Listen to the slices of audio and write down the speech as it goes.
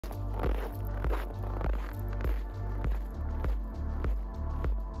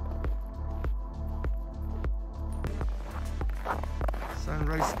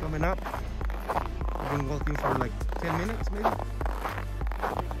sunrise coming up. I've been walking for like 10 minutes maybe.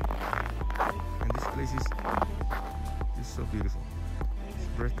 And this place is just so beautiful. It's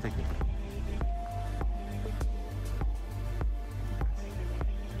breathtaking.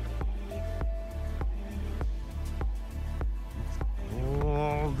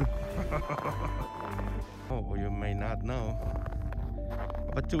 Oh, you may not know,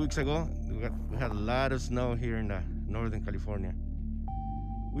 about 2 weeks ago we had a lot of snow here in Northern California.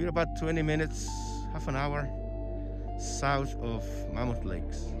 We're about 20 minutes, half an hour south of Mammoth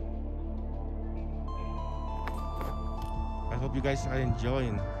Lakes. I hope you guys are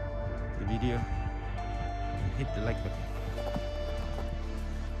enjoying the video. Hit the like button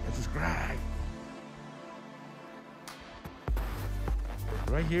and subscribe.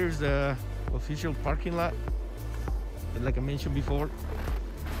 Right here is the official parking lot. And like I mentioned before,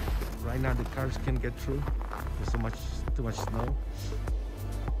 right now the cars can't get through. There's too much snow.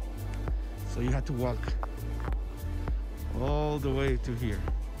 So you have to walk all the way to here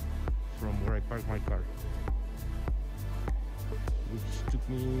from where I parked my car, which took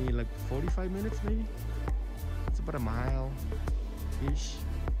me like 45 minutes maybe. It's about a mile-ish,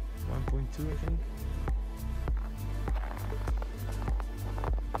 1.2 I think.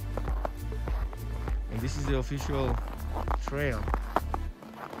 And this is the official trail.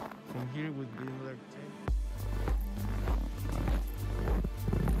 From here would be another 10.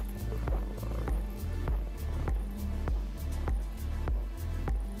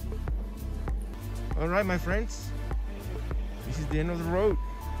 Alright my friends, this is the end of the road.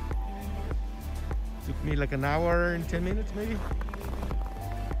 Took me like an hour and 10 minutes maybe.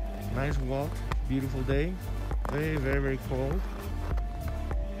 Nice walk, beautiful day. Very, very, very cold.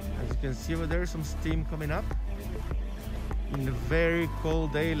 As you can see over there, some steam coming up. In a very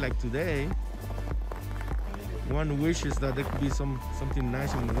cold day like today, one wishes that there could be something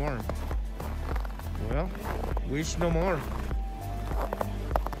nice and warm. Well, wish no more.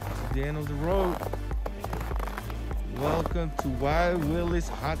 This is the end of the road. Welcome to Wild Willy's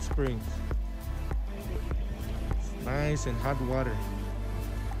Hot Springs. It's nice and hot water.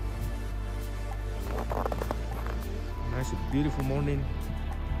 Nice and beautiful morning.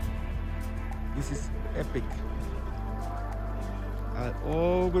 This is epic. I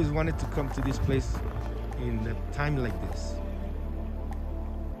always wanted to come to this place in a time like this.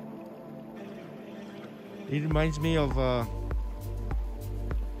 It reminds me of a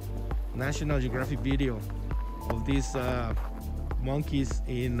National Geographic video of these monkeys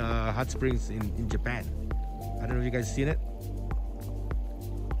in hot springs in Japan. I don't know if you guys seen it,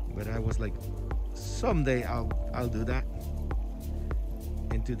 but I was like, someday I'll do that.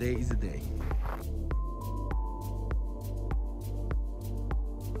 And today is the day.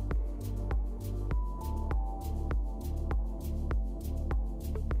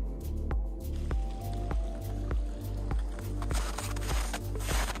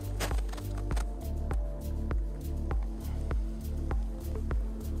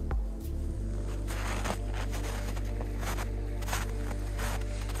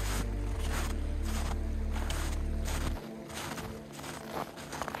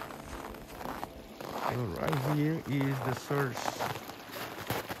 Right here is the source.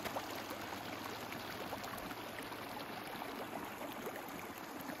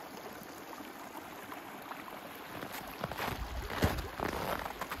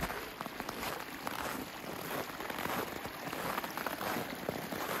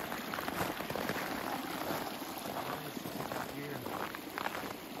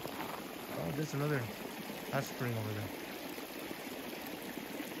 Oh, there's another hot spring over there.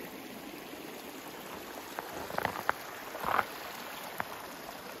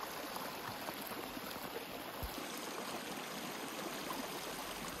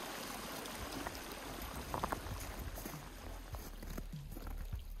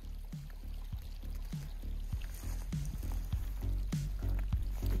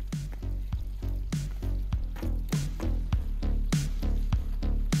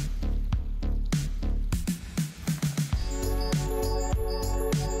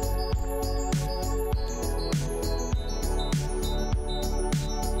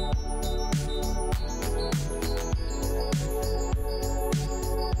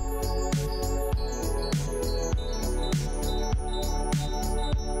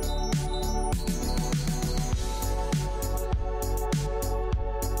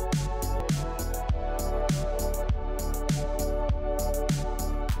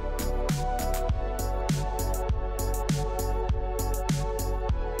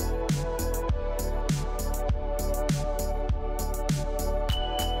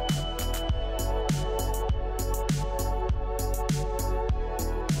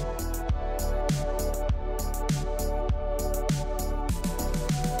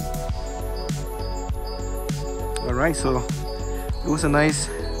 Alright, so it was a nice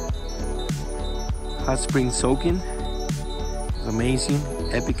hot spring soaking. Amazing,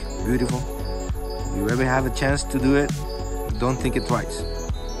 epic, beautiful. If you ever have a chance to do it, don't think it twice.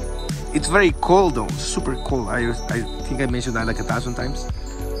 It's very cold though, super cold. I think I mentioned that like 1,000 times.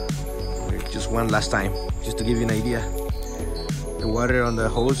 Just one last time, just to give you an idea. The water on the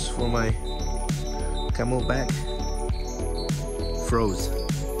hose for my camelback froze.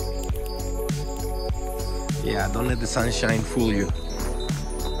 Yeah, don't let the sunshine fool you.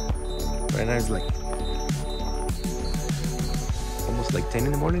 Right now it's like almost like 10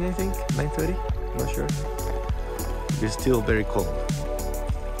 in the morning, I think, 9:30, I'm not sure. It's still very cold.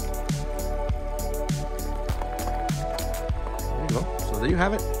 There you go, so there you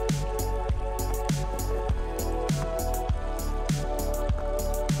have it.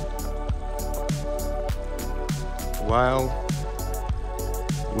 Wild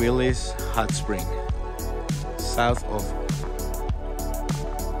Willy's Hot Spring, south of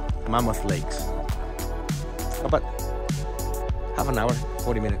Mammoth Lakes. About half an hour,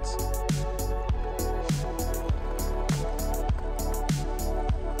 40 minutes.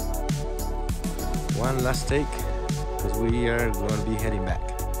 One last take, because we are going to be heading back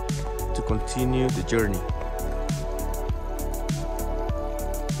to continue the journey.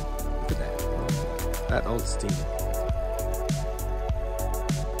 Look at that old steam.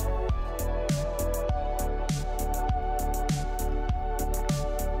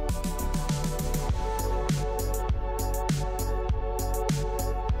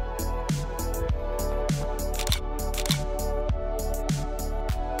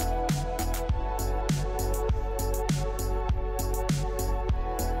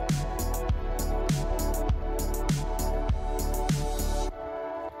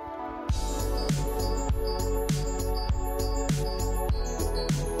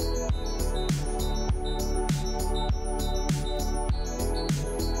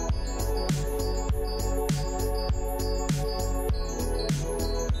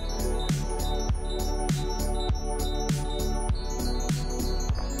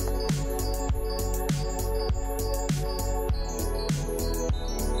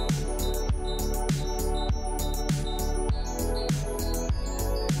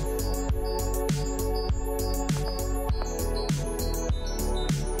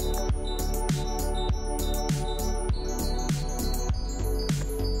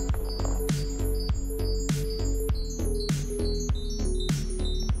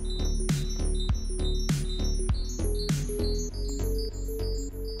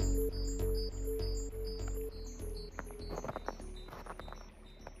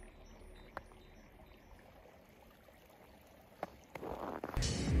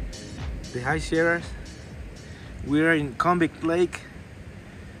 The High Sierras. We are in Convict Lake,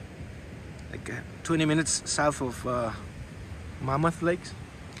 like 20 minutes south of Mammoth Lakes.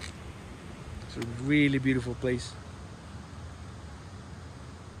 It's a really beautiful place.